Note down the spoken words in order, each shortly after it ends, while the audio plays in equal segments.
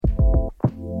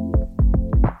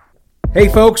Hey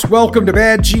folks, welcome to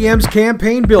Bad GM's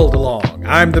Campaign Build Along.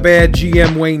 I'm the Bad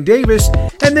GM Wayne Davis,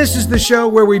 and this is the show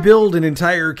where we build an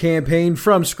entire campaign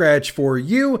from scratch for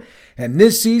you, and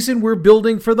this season we're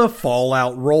building for the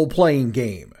Fallout role-playing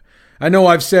game. I know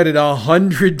I've said it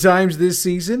 100 times this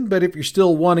season, but if you're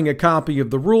still wanting a copy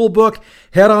of the rule book,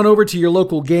 head on over to your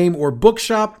local game or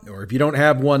bookshop, or if you don't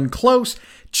have one close,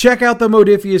 check out the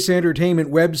Modiphius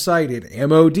Entertainment website at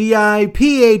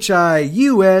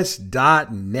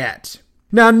modiphius.net.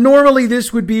 Now, normally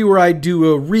this would be where I'd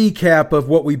do a recap of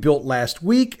what we built last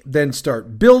week, then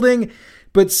start building.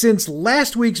 But since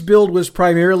last week's build was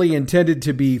primarily intended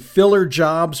to be filler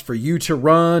jobs for you to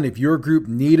run if your group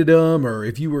needed them or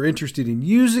if you were interested in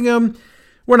using them,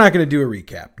 we're not going to do a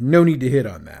recap. No need to hit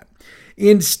on that.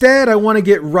 Instead, I want to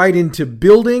get right into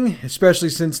building, especially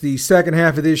since the second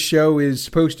half of this show is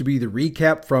supposed to be the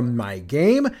recap from my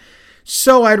game.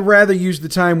 So I'd rather use the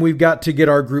time we've got to get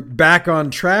our group back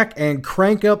on track and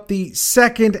crank up the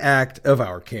second act of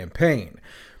our campaign.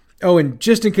 Oh, and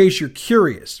just in case you're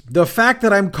curious, the fact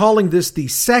that I'm calling this the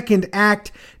second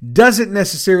act doesn't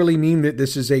necessarily mean that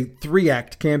this is a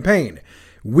 3-act campaign.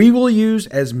 We will use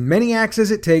as many acts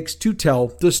as it takes to tell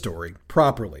the story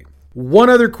properly. One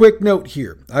other quick note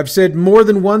here. I've said more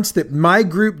than once that my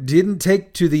group didn't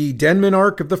take to the Denman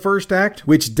arc of the first act,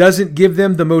 which doesn't give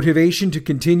them the motivation to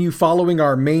continue following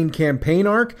our main campaign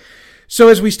arc. So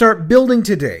as we start building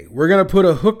today, we're going to put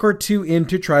a hook or two in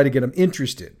to try to get them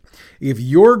interested. If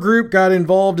your group got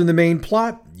involved in the main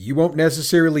plot, you won't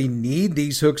necessarily need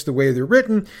these hooks the way they're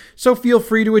written, so feel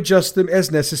free to adjust them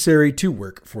as necessary to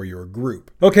work for your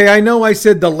group. Okay, I know I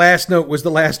said the last note was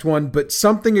the last one, but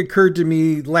something occurred to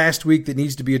me last week that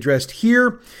needs to be addressed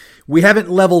here. We haven't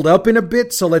leveled up in a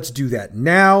bit, so let's do that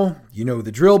now. You know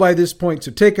the drill by this point,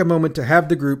 so take a moment to have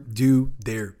the group do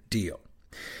their deal.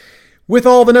 With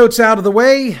all the notes out of the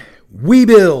way, we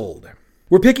build.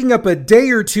 We're picking up a day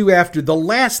or two after the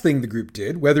last thing the group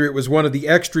did, whether it was one of the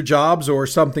extra jobs or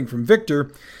something from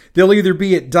Victor. They'll either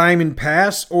be at Diamond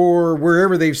Pass or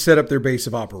wherever they've set up their base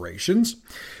of operations.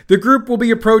 The group will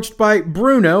be approached by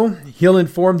Bruno. He'll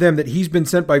inform them that he's been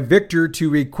sent by Victor to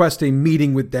request a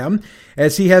meeting with them,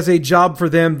 as he has a job for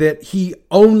them that he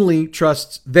only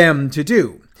trusts them to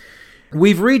do.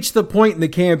 We've reached the point in the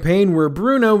campaign where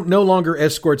Bruno no longer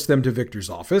escorts them to Victor's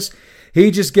office.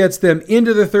 He just gets them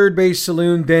into the third base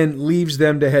saloon, then leaves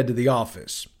them to head to the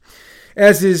office.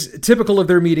 As is typical of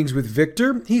their meetings with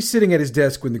Victor, he's sitting at his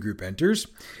desk when the group enters.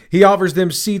 He offers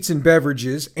them seats and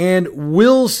beverages, and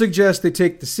will suggest they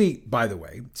take the seat, by the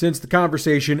way, since the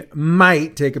conversation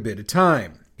might take a bit of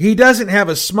time. He doesn't have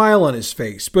a smile on his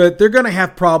face, but they're going to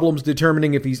have problems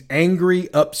determining if he's angry,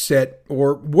 upset,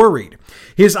 or worried.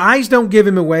 His eyes don't give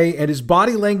him away, and his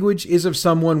body language is of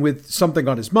someone with something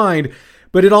on his mind,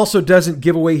 but it also doesn't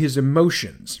give away his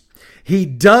emotions. He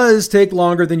does take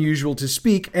longer than usual to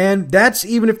speak, and that's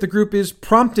even if the group is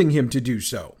prompting him to do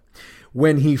so.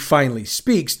 When he finally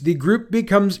speaks, the group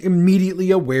becomes immediately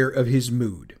aware of his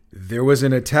mood. There was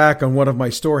an attack on one of my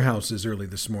storehouses early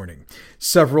this morning.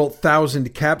 Several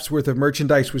thousand caps worth of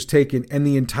merchandise was taken, and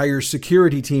the entire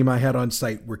security team I had on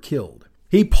site were killed.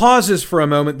 He pauses for a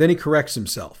moment, then he corrects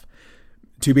himself.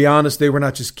 To be honest, they were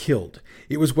not just killed.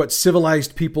 It was what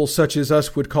civilized people such as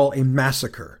us would call a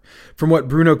massacre. From what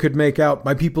Bruno could make out,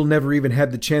 my people never even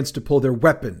had the chance to pull their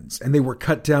weapons, and they were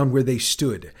cut down where they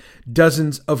stood.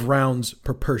 Dozens of rounds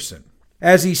per person.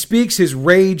 As he speaks, his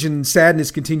rage and sadness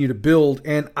continue to build,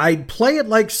 and I'd play it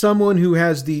like someone who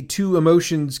has the two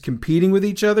emotions competing with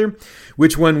each other.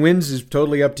 Which one wins is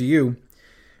totally up to you.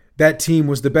 That team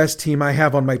was the best team I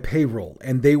have on my payroll,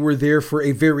 and they were there for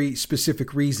a very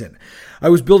specific reason. I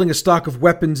was building a stock of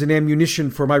weapons and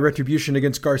ammunition for my retribution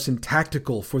against Garson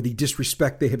Tactical for the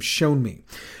disrespect they have shown me.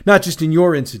 Not just in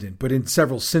your incident, but in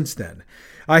several since then.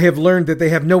 I have learned that they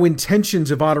have no intentions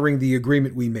of honoring the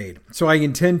agreement we made, so I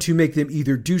intend to make them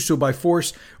either do so by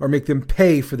force or make them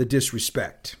pay for the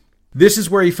disrespect. This is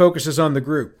where he focuses on the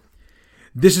group.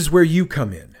 This is where you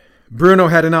come in. Bruno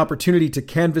had an opportunity to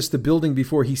canvass the building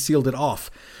before he sealed it off.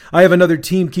 I have another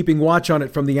team keeping watch on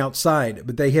it from the outside,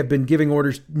 but they have been giving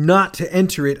orders not to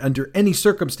enter it under any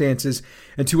circumstances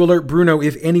and to alert Bruno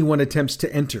if anyone attempts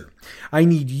to enter. I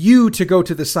need you to go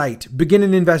to the site, begin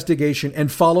an investigation,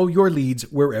 and follow your leads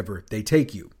wherever they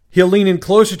take you. He'll lean in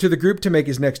closer to the group to make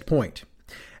his next point.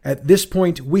 At this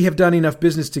point, we have done enough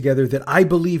business together that I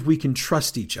believe we can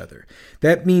trust each other.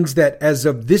 That means that as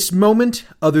of this moment,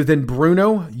 other than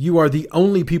Bruno, you are the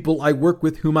only people I work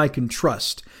with whom I can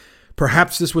trust.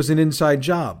 Perhaps this was an inside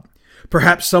job.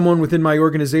 Perhaps someone within my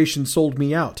organization sold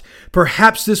me out.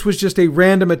 Perhaps this was just a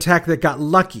random attack that got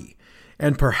lucky.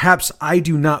 And perhaps I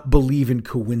do not believe in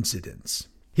coincidence.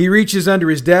 He reaches under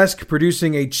his desk,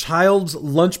 producing a child's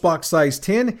lunchbox-sized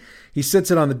tin. He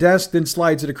sits it on the desk, then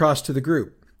slides it across to the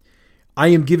group. I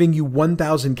am giving you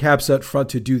 1,000 caps up front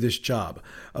to do this job.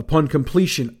 Upon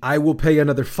completion, I will pay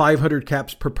another 500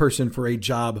 caps per person for a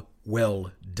job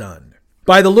well done.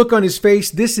 By the look on his face,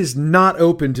 this is not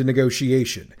open to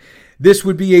negotiation. This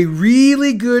would be a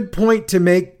really good point to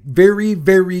make very,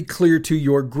 very clear to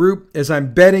your group, as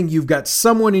I'm betting you've got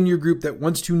someone in your group that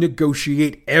wants to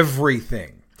negotiate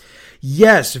everything.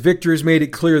 Yes, Victor has made it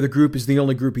clear the group is the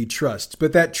only group he trusts,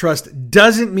 but that trust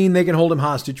doesn't mean they can hold him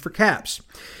hostage for caps.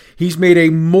 He's made a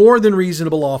more than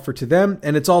reasonable offer to them,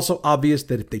 and it's also obvious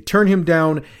that if they turn him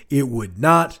down, it would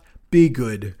not be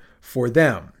good for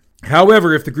them.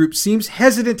 However, if the group seems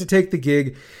hesitant to take the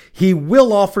gig, he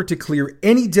will offer to clear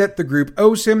any debt the group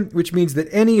owes him, which means that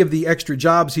any of the extra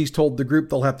jobs he's told the group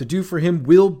they'll have to do for him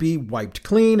will be wiped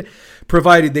clean,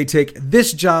 provided they take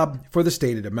this job for the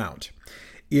stated amount.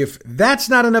 If that's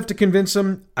not enough to convince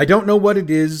him, I don't know what it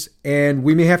is, and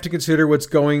we may have to consider what's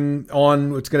going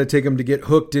on, what's going to take him to get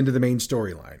hooked into the main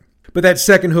storyline. But that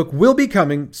second hook will be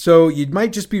coming, so you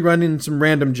might just be running some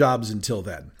random jobs until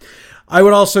then. I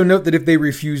would also note that if they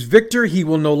refuse Victor, he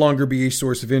will no longer be a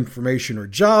source of information or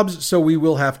jobs, so we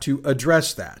will have to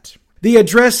address that. The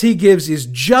address he gives is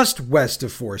just west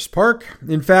of Forest Park.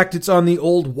 In fact, it's on the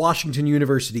old Washington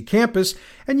University campus,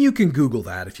 and you can Google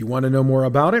that if you want to know more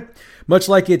about it. Much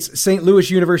like its St.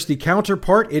 Louis University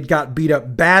counterpart, it got beat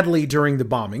up badly during the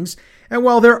bombings, and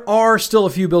while there are still a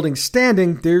few buildings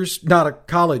standing, there's not a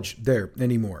college there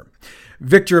anymore.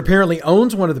 Victor apparently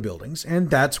owns one of the buildings, and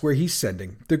that's where he's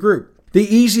sending the group.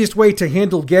 The easiest way to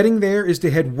handle getting there is to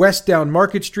head west down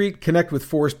Market Street, connect with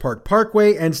Forest Park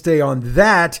Parkway, and stay on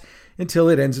that until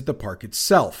it ends at the park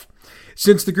itself.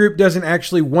 Since the group doesn't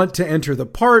actually want to enter the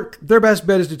park, their best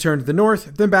bet is to turn to the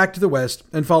north, then back to the west,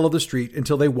 and follow the street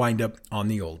until they wind up on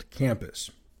the old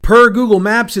campus. Per Google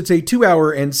Maps, it's a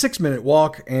 2-hour and 6-minute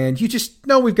walk, and you just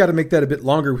know we've got to make that a bit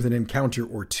longer with an encounter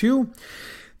or two.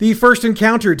 The first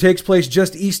encounter takes place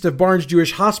just east of Barnes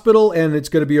Jewish Hospital, and it's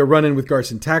going to be a run-in with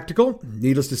Garson Tactical.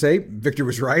 Needless to say, Victor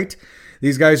was right.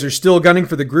 These guys are still gunning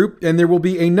for the group, and there will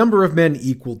be a number of men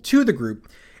equal to the group,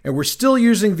 and we're still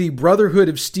using the Brotherhood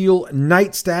of Steel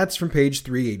night stats from page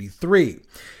 383.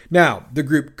 Now, the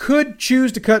group could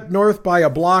choose to cut north by a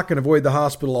block and avoid the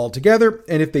hospital altogether,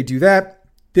 and if they do that,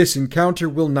 this encounter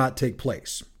will not take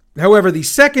place. However, the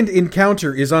second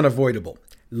encounter is unavoidable,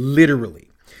 literally.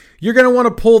 You're going to want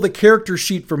to pull the character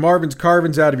sheet for Marvin's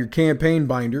Carvins out of your campaign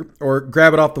binder, or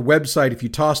grab it off the website if you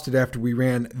tossed it after we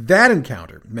ran that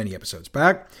encounter many episodes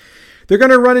back. They're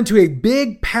going to run into a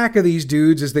big pack of these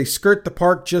dudes as they skirt the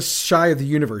park just shy of the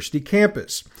university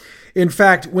campus. In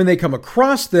fact, when they come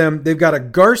across them, they've got a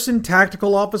Garson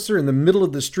Tactical officer in the middle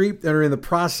of the street and are in the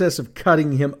process of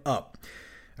cutting him up.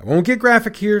 I won't get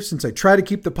graphic here since I try to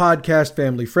keep the podcast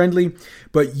family friendly,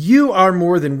 but you are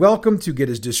more than welcome to get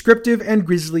as descriptive and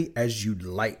grisly as you'd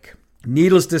like.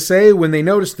 Needless to say, when they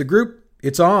notice the group,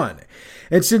 it's on.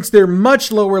 And since they're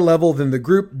much lower level than the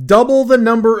group, double the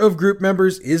number of group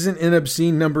members isn't an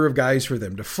obscene number of guys for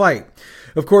them to fight.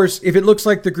 Of course, if it looks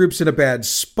like the group's in a bad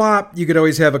spot, you could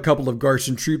always have a couple of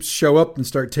Garson troops show up and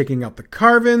start taking out the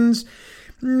Carvins.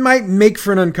 Might make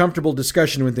for an uncomfortable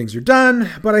discussion when things are done,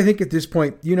 but I think at this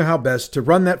point, you know how best to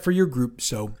run that for your group,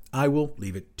 so I will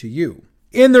leave it to you.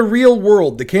 In the real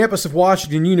world, the campus of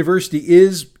Washington University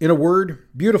is, in a word,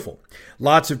 beautiful.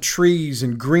 Lots of trees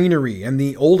and greenery, and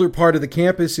the older part of the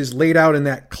campus is laid out in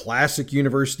that classic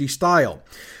university style.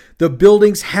 The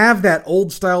buildings have that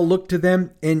old-style look to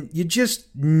them, and you just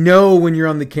know when you're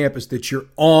on the campus that you're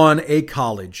on a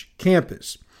college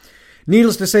campus.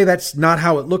 Needless to say, that's not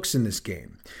how it looks in this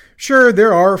game. Sure,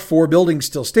 there are 4 buildings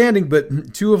still standing,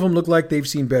 but 2 of them look like they've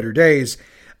seen better days.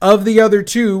 Of the other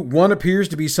 2, one appears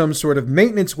to be some sort of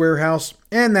maintenance warehouse,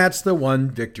 and that's the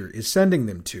one Victor is sending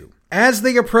them to. As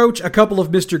they approach, a couple of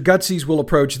Mr. Gutsies will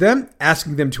approach them,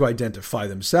 asking them to identify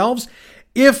themselves.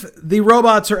 If the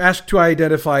robots are asked to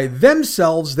identify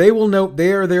themselves, they will note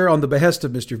they are there on the behest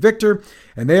of Mr. Victor,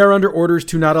 and they are under orders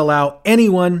to not allow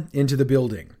anyone into the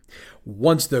building.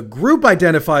 Once the group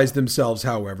identifies themselves,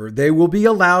 however, they will be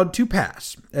allowed to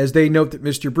pass, as they note that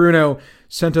Mr. Bruno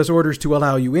sent us orders to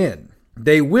allow you in.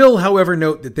 They will, however,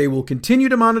 note that they will continue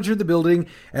to monitor the building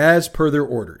as per their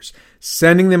orders.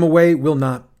 Sending them away will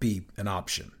not be an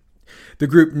option. The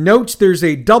group notes there's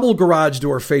a double garage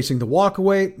door facing the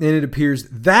walkway, and it appears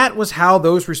that was how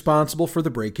those responsible for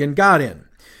the break-in got in.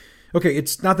 Okay,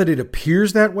 it's not that it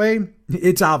appears that way.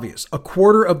 It's obvious. A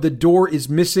quarter of the door is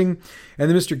missing, and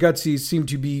the Mr. Gutsies seem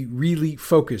to be really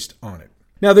focused on it.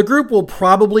 Now, the group will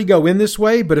probably go in this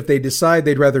way, but if they decide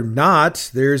they'd rather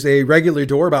not, there's a regular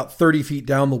door about 30 feet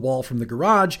down the wall from the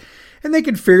garage, and they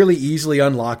can fairly easily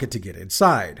unlock it to get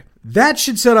inside. That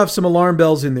should set off some alarm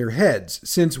bells in their heads,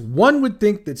 since one would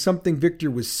think that something Victor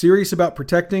was serious about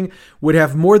protecting would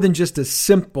have more than just a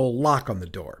simple lock on the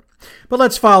door. But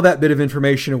let's file that bit of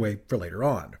information away for later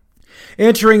on.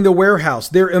 Entering the warehouse,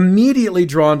 they're immediately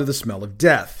drawn to the smell of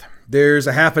death. There's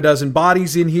a half a dozen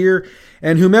bodies in here,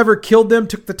 and whomever killed them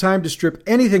took the time to strip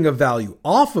anything of value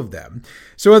off of them.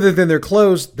 So other than their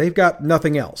clothes, they've got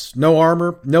nothing else. No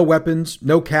armor, no weapons,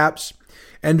 no caps.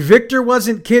 And Victor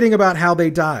wasn't kidding about how they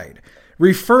died.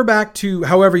 Refer back to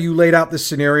however you laid out this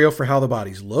scenario for how the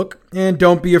bodies look, and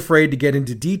don't be afraid to get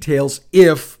into details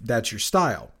if that's your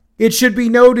style. It should be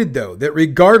noted, though, that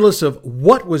regardless of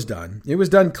what was done, it was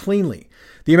done cleanly.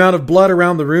 The amount of blood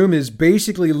around the room is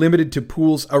basically limited to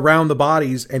pools around the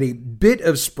bodies and a bit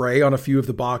of spray on a few of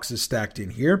the boxes stacked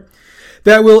in here.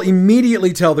 That will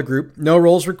immediately tell the group, no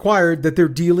rolls required, that they're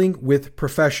dealing with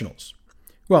professionals.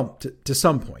 Well, to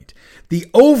some point. The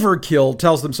overkill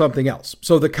tells them something else,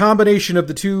 so the combination of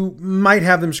the two might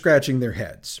have them scratching their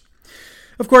heads.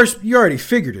 Of course, you already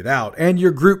figured it out, and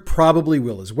your group probably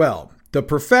will as well. The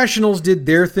professionals did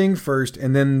their thing first,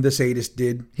 and then the sadist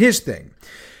did his thing.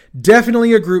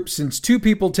 Definitely a group, since 2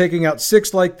 people taking out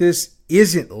 6 like this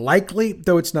isn't likely,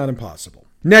 though it's not impossible.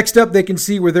 Next up, they can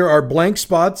see where there are blank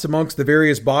spots amongst the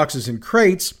various boxes and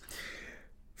crates.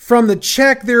 From the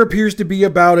check, there appears to be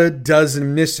about a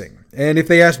dozen missing. And if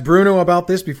they asked Bruno about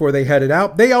this before they headed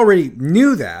out, they already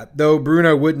knew that, though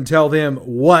Bruno wouldn't tell them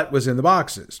what was in the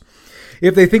boxes.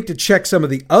 If they think to check some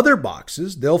of the other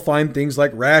boxes, they'll find things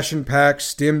like ration packs,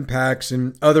 stim packs,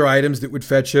 and other items that would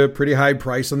fetch a pretty high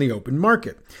price on the open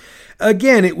market.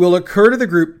 Again, it will occur to the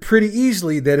group pretty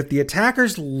easily that if the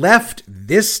attackers left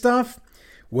this stuff,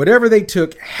 whatever they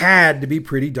took had to be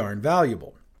pretty darn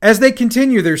valuable. As they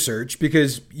continue their search,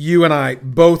 because you and I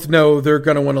both know they're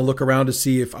going to want to look around to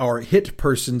see if our hit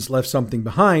persons left something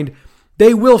behind,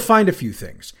 they will find a few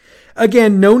things.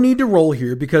 Again, no need to roll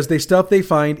here because the stuff they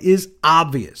find is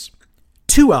obvious.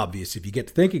 Too obvious if you get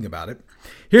to thinking about it.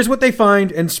 Here's what they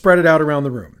find and spread it out around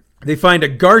the room. They find a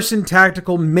Garson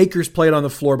Tactical Maker's Plate on the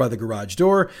floor by the garage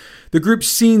door. The group's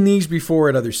seen these before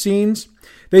at other scenes.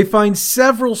 They find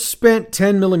several spent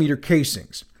 10mm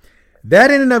casings. That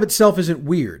in and of itself isn't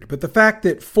weird, but the fact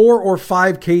that 4 or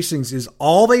 5 casings is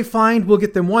all they find will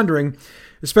get them wondering,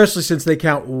 especially since they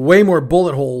count way more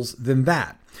bullet holes than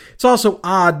that. It's also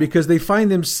odd because they find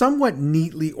them somewhat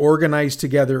neatly organized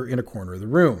together in a corner of the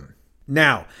room.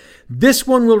 Now, this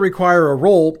one will require a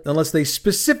roll unless they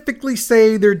specifically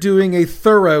say they're doing a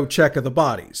thorough check of the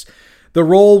bodies. The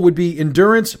roll would be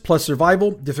Endurance plus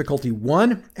Survival, difficulty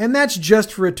 1, and that's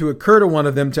just for it to occur to one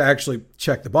of them to actually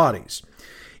check the bodies.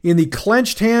 In the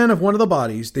clenched hand of one of the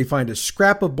bodies, they find a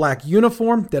scrap of black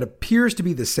uniform that appears to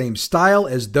be the same style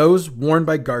as those worn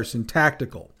by Garson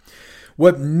Tactical.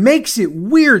 What makes it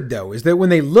weird, though, is that when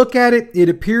they look at it, it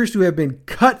appears to have been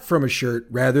cut from a shirt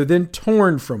rather than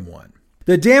torn from one.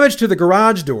 The damage to the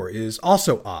garage door is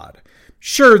also odd.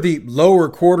 Sure, the lower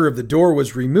quarter of the door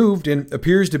was removed and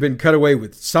appears to have been cut away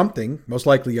with something, most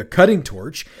likely a cutting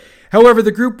torch. However,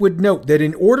 the group would note that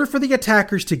in order for the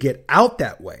attackers to get out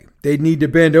that way, they'd need to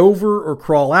bend over or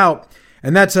crawl out,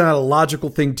 and that's not a logical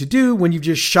thing to do when you've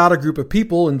just shot a group of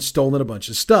people and stolen a bunch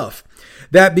of stuff.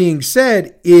 That being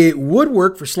said, it would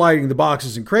work for sliding the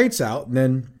boxes and crates out and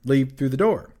then leave through the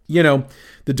door. You know,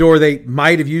 the door they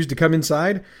might have used to come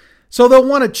inside. So they'll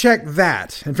want to check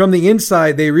that. And from the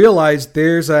inside, they realize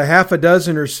there's a half a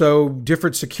dozen or so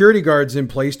different security guards in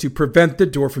place to prevent the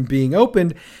door from being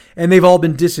opened, and they've all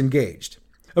been disengaged.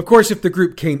 Of course, if the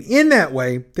group came in that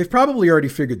way, they've probably already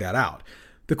figured that out.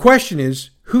 The question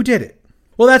is, who did it?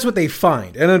 Well, that's what they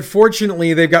find, and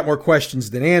unfortunately, they've got more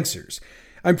questions than answers.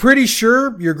 I'm pretty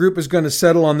sure your group is going to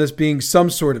settle on this being some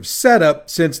sort of setup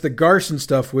since the Garson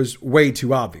stuff was way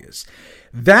too obvious.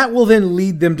 That will then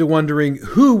lead them to wondering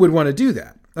who would want to do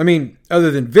that. I mean,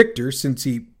 other than Victor, since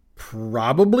he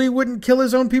probably wouldn't kill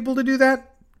his own people to do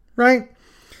that, right?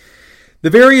 The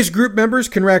various group members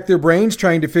can rack their brains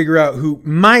trying to figure out who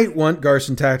might want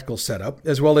Garson Tactical setup,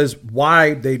 as well as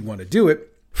why they'd want to do it.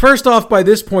 First off, by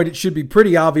this point, it should be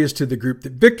pretty obvious to the group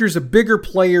that Victor's a bigger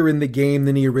player in the game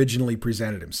than he originally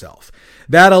presented himself.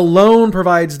 That alone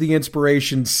provides the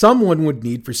inspiration someone would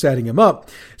need for setting him up,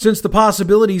 since the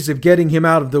possibilities of getting him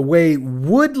out of the way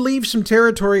would leave some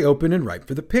territory open and ripe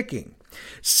for the picking.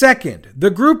 Second, the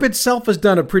group itself has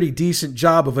done a pretty decent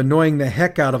job of annoying the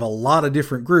heck out of a lot of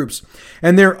different groups,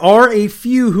 and there are a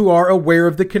few who are aware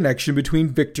of the connection between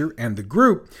Victor and the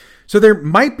group. So there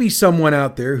might be someone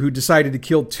out there who decided to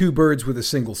kill 2 birds with a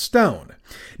single stone.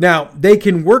 Now, they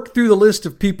can work through the list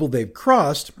of people they've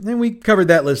crossed, and we covered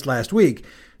that list last week,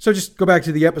 so just go back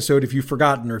to the episode if you've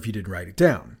forgotten or if you didn't write it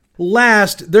down.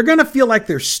 Last, they're going to feel like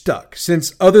they're stuck,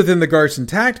 since other than the Garson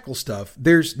tactical stuff,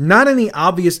 there's not any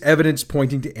obvious evidence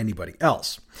pointing to anybody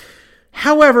else.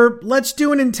 However, let's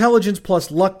do an intelligence plus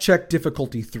luck check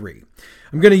difficulty 3.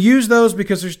 I'm going to use those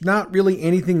because there's not really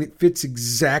anything that fits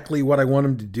exactly what I want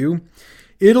them to do.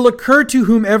 It'll occur to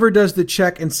whomever does the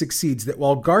check and succeeds that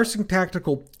while Garson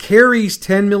Tactical carries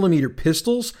 10mm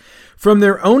pistols, from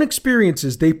their own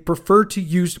experiences, they prefer to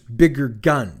use bigger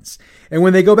guns. And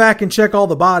when they go back and check all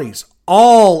the bodies,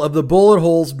 all of the bullet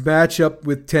holes match up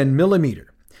with 10mm.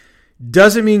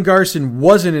 Doesn't mean Garson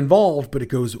wasn't involved, but it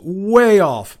goes way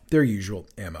off their usual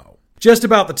MO. Just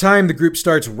about the time the group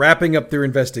starts wrapping up their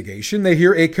investigation, they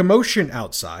hear a commotion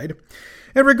outside.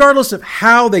 And regardless of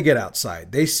how they get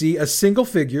outside, they see a single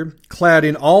figure clad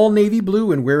in all navy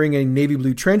blue and wearing a navy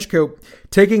blue trench coat,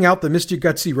 taking out the Mr.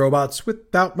 Gutsy robots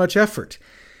without much effort.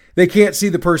 They can't see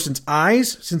the person's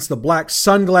eyes since the black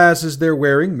sunglasses they're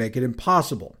wearing make it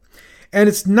impossible. And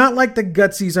it's not like the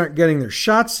Gutsies aren't getting their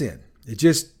shots in. It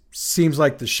just seems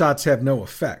like the shots have no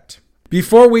effect.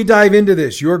 Before we dive into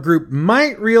this, your group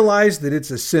might realize that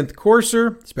it's a synth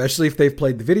courser, especially if they've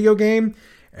played the video game,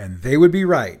 and they would be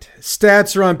right.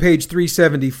 Stats are on page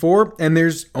 374, and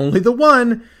there's only the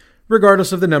one,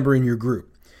 regardless of the number in your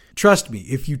group. Trust me,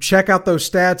 if you check out those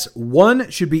stats, 1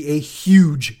 should be a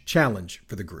huge challenge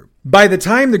for the group. By the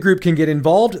time the group can get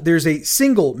involved, there's a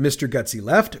single Mr. Gutsy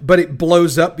left, but it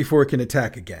blows up before it can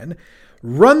attack again.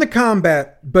 Run the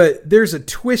combat, but there's a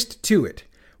twist to it.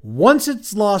 Once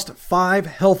it's lost 5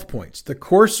 health points, the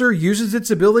courser uses its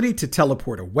ability to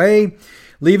teleport away,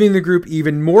 leaving the group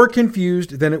even more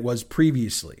confused than it was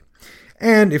previously.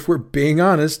 And if we're being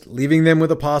honest, leaving them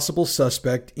with a possible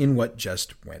suspect in what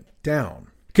just went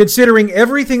down. Considering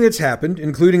everything that's happened,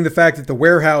 including the fact that the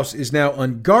warehouse is now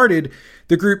unguarded,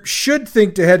 the group should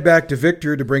think to head back to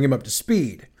Victor to bring him up to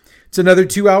speed. It's another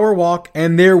 2-hour walk,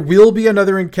 and there will be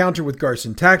another encounter with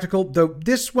Garson Tactical, though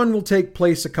this one will take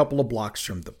place a couple of blocks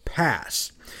from the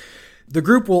pass. The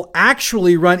group will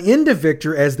actually run into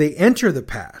Victor as they enter the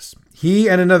pass. He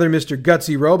and another Mr.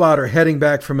 Gutsy robot are heading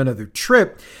back from another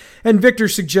trip, and Victor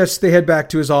suggests they head back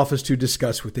to his office to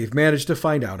discuss what they've managed to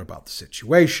find out about the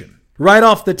situation. Right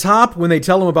off the top, when they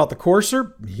tell him about the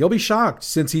courser, he'll be shocked,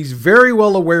 since he's very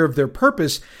well aware of their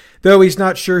purpose, though he's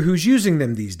not sure who's using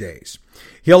them these days.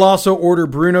 He'll also order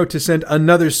Bruno to send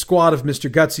another squad of Mr.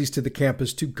 Gutsies to the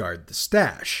campus to guard the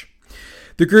stash.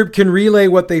 The group can relay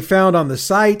what they found on the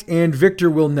site, and Victor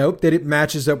will note that it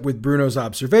matches up with Bruno's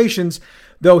observations,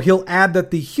 though he'll add that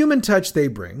the human touch they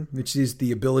bring, which is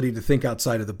the ability to think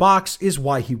outside of the box, is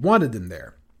why he wanted them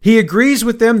there. He agrees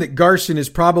with them that Garson is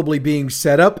probably being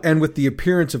set up, and with the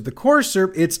appearance of the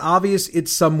courser, it's obvious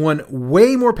it's someone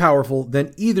way more powerful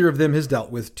than either of them has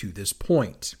dealt with to this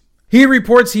point. He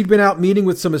reports he'd been out meeting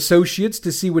with some associates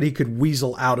to see what he could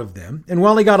weasel out of them, and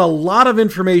while he got a lot of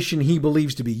information he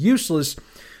believes to be useless,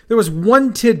 there was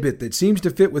one tidbit that seems to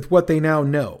fit with what they now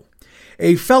know.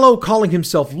 A fellow calling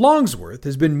himself Longsworth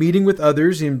has been meeting with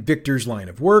others in Victor's line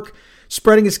of work,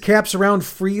 spreading his caps around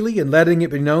freely and letting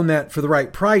it be known that for the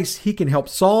right price, he can help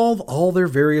solve all their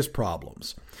various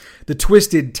problems. The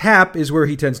Twisted Tap is where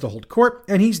he tends to hold court,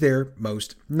 and he's there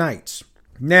most nights.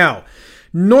 Now,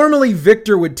 normally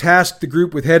Victor would task the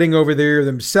group with heading over there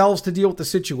themselves to deal with the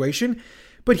situation,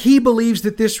 but he believes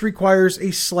that this requires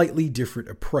a slightly different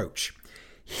approach.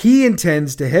 He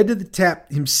intends to head to the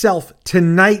tap himself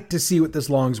tonight to see what this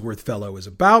Longsworth fellow is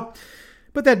about,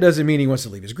 but that doesn't mean he wants to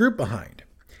leave his group behind.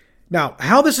 Now,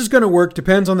 how this is going to work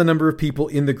depends on the number of people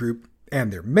in the group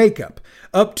and their makeup.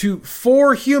 Up to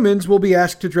 4 humans will be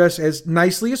asked to dress as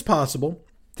nicely as possible,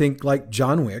 think like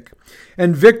John Wick,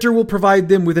 and Victor will provide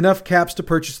them with enough caps to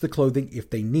purchase the clothing if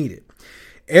they need it.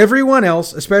 Everyone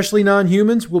else, especially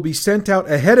non-humans, will be sent out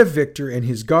ahead of Victor and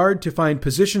his guard to find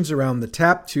positions around the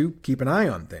tap to keep an eye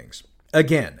on things.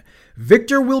 Again,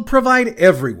 Victor will provide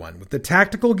everyone with the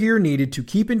tactical gear needed to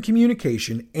keep in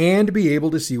communication and be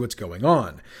able to see what's going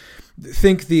on.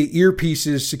 Think the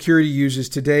earpieces security uses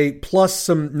today, plus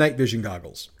some night vision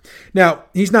goggles. Now,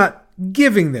 he's not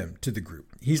giving them to the group.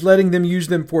 He's letting them use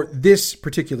them for this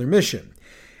particular mission.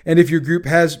 And if your group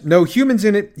has no humans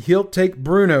in it, he'll take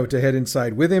Bruno to head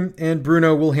inside with him, and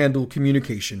Bruno will handle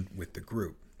communication with the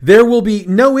group. There will be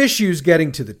no issues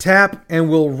getting to the tap, and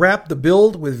we'll wrap the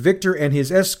build with Victor and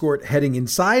his escort heading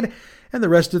inside, and the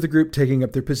rest of the group taking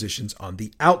up their positions on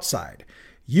the outside.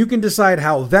 You can decide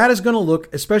how that is going to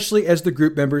look, especially as the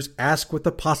group members ask what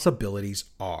the possibilities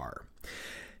are.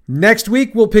 Next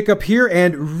week, we'll pick up here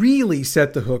and really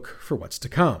set the hook for what's to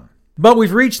come. But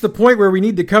we've reached the point where we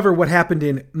need to cover what happened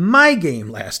in my game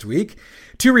last week.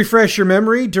 To refresh your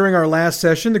memory, during our last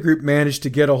session, the group managed to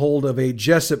get a hold of a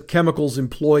Jessup Chemicals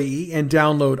employee and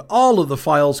download all of the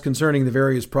files concerning the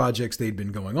various projects they'd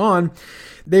been going on.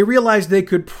 They realized they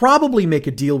could probably make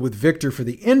a deal with Victor for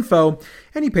the info,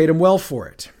 and he paid him well for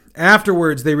it.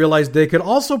 Afterwards, they realized they could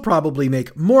also probably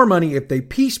make more money if they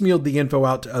piecemealed the info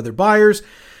out to other buyers,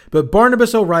 but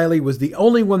Barnabas O'Reilly was the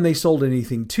only one they sold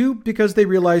anything to because they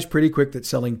realized pretty quick that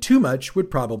selling too much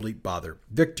would probably bother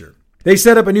Victor. They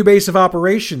set up a new base of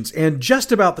operations, and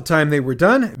just about the time they were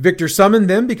done, Victor summoned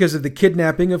them because of the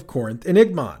kidnapping of Corinth and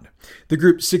Igmon. The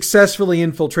group successfully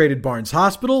infiltrated Barnes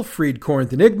Hospital, freed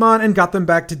Corinth and Igmon, and got them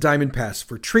back to Diamond Pass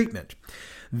for treatment.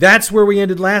 That's where we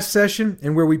ended last session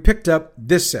and where we picked up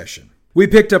this session. We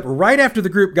picked up right after the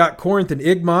group got Corinth and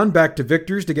Igmon back to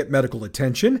Victor's to get medical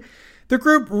attention. The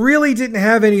group really didn't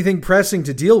have anything pressing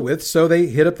to deal with, so they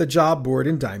hit up the job board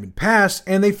in Diamond Pass,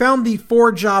 and they found the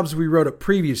 4 jobs we wrote up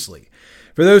previously.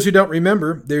 For those who don't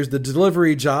remember, there's the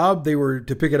delivery job. They were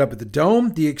to pick it up at the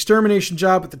Dome, the extermination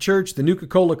job at the church, the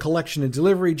Nuka-Cola collection and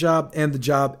delivery job, and the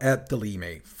job at the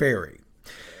Lime Ferry.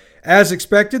 As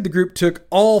expected, the group took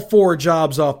all 4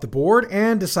 jobs off the board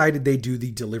and decided they'd do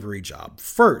the delivery job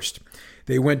first.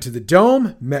 They went to the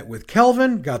Dome, met with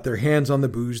Kelvin, got their hands on the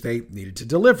booze they needed to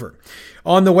deliver.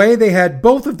 On the way, they had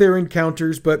both of their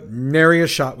encounters, but nary a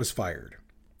shot was fired.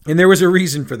 And there was a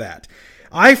reason for that.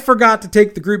 I forgot to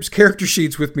take the group's character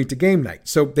sheets with me to game night,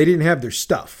 so they didn't have their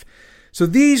stuff. So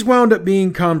these wound up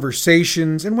being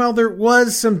conversations, and while there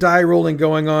was some die rolling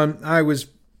going on, I was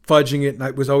fudging it, and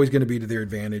it was always going to be to their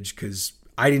advantage because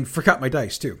I forgot my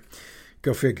dice too.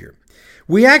 Go figure.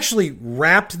 We actually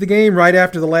wrapped the game right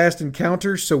after the last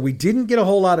encounter, so we didn't get a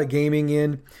whole lot of gaming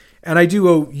in, and I do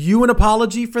owe you an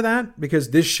apology for that because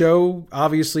this show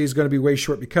obviously is going to be way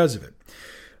short because of it.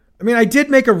 I mean, I did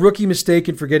make a rookie mistake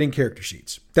in forgetting character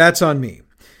sheets. That's on me.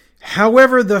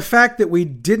 However, the fact that we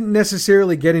didn't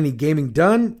necessarily get any gaming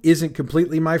done isn't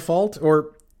completely my fault,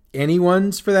 or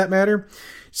anyone's for that matter.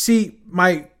 See,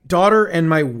 my daughter and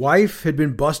my wife had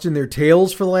been busting their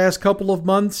tails for the last couple of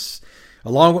months,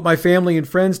 along with my family and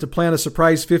friends, to plan a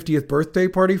surprise 50th birthday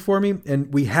party for me,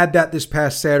 and we had that this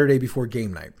past Saturday before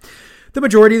game night. The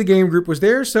majority of the game group was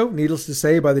there, so needless to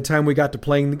say, by the time we got to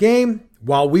playing the game,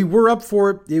 while we were up for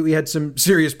it, we had some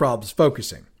serious problems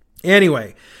focusing.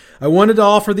 Anyway, I wanted to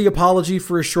offer the apology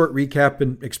for a short recap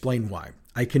and explain why.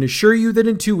 I can assure you that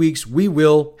in 2 weeks, we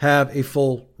will have a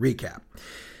full recap.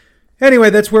 Anyway,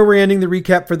 that's where we're ending the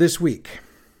recap for this week.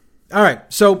 All right,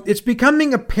 so it's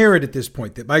becoming apparent at this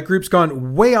point that my group's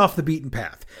gone way off the beaten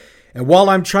path. And while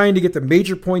I'm trying to get the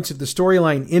major points of the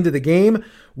storyline into the game,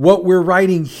 what we're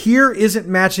writing here isn't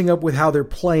matching up with how they're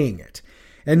playing it.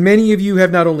 And many of you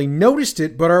have not only noticed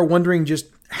it, but are wondering just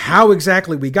how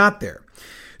exactly we got there.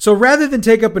 So rather than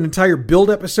take up an entire build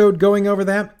episode going over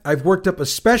that, I've worked up a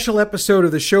special episode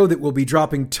of the show that will be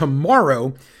dropping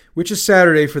tomorrow, which is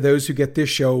Saturday for those who get this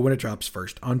show when it drops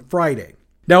first on Friday.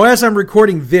 Now, as I'm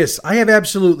recording this, I have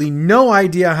absolutely no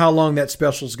idea how long that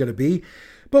special is going to be,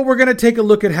 but we're going to take a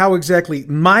look at how exactly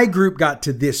my group got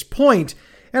to this point,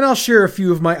 and I'll share a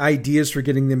few of my ideas for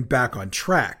getting them back on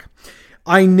track.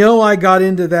 I know I got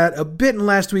into that a bit in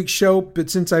last week's show,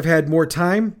 but since I've had more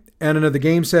time and another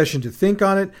game session to think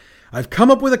on it, I've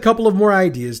come up with a couple of more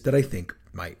ideas that I think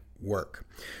might work.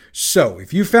 So,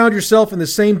 if you found yourself in the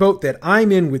same boat that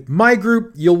I'm in with my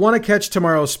group, you'll want to catch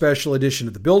tomorrow's special edition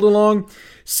of the Build Along.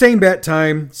 Same bat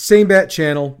time, same bat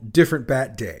channel, different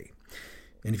bat day.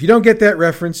 And if you don't get that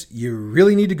reference, you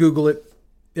really need to Google it.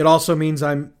 It also means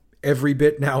I'm every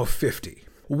bit now 50.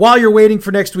 While you're waiting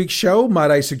for next week's show, might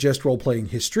I suggest Role-Playing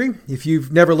History? If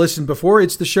you've never listened before,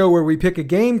 it's the show where we pick a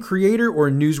game, creator,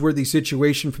 or newsworthy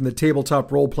situation from the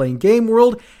tabletop role-playing game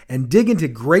world and dig into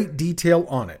great detail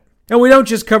on it. And we don't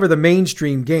just cover the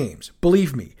mainstream games.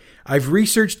 Believe me, I've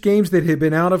researched games that have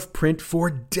been out of print for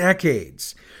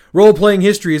decades. Role-Playing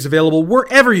History is available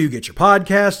wherever you get your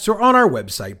podcasts or on our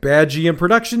website,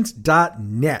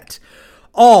 badgmproductions.net.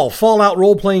 All Fallout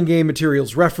role-playing game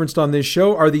materials referenced on this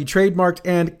show are the trademarked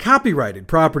and copyrighted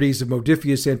properties of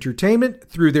Modiphius Entertainment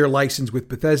through their license with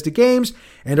Bethesda Games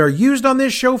and are used on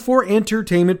this show for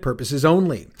entertainment purposes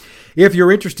only. If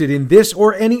you're interested in this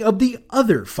or any of the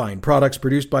other fine products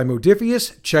produced by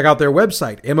Modiphius, check out their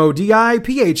website,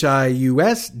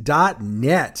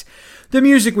 modiphius.net. The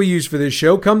music we use for this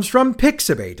show comes from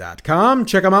Pixabay.com.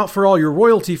 Check them out for all your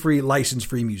royalty-free,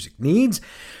 license-free music needs.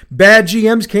 Bad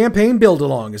GM's Campaign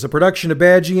Build-Along is a production of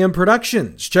Bad GM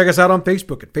Productions. Check us out on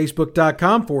Facebook at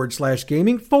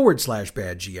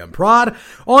facebook.com/gaming/BadGMProd,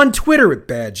 on Twitter at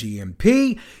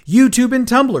BadGMP, YouTube and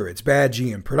Tumblr, it's Bad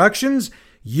GM Productions.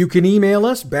 You can email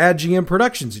us,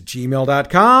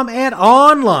 badgmproductions@gmail.com, and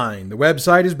online, the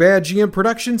website is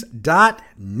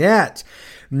badgmproductions.net.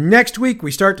 Next week,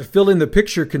 we start to fill in the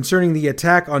picture concerning the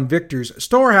attack on Victor's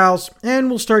storehouse, and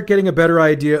we'll start getting a better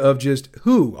idea of just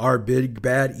who our big,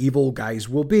 bad, evil guys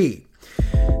will be.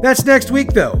 That's next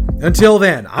week, though. Until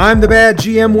then, I'm the Bad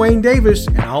GM, Wayne Davis,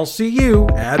 and I'll see you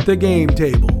at the game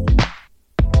table.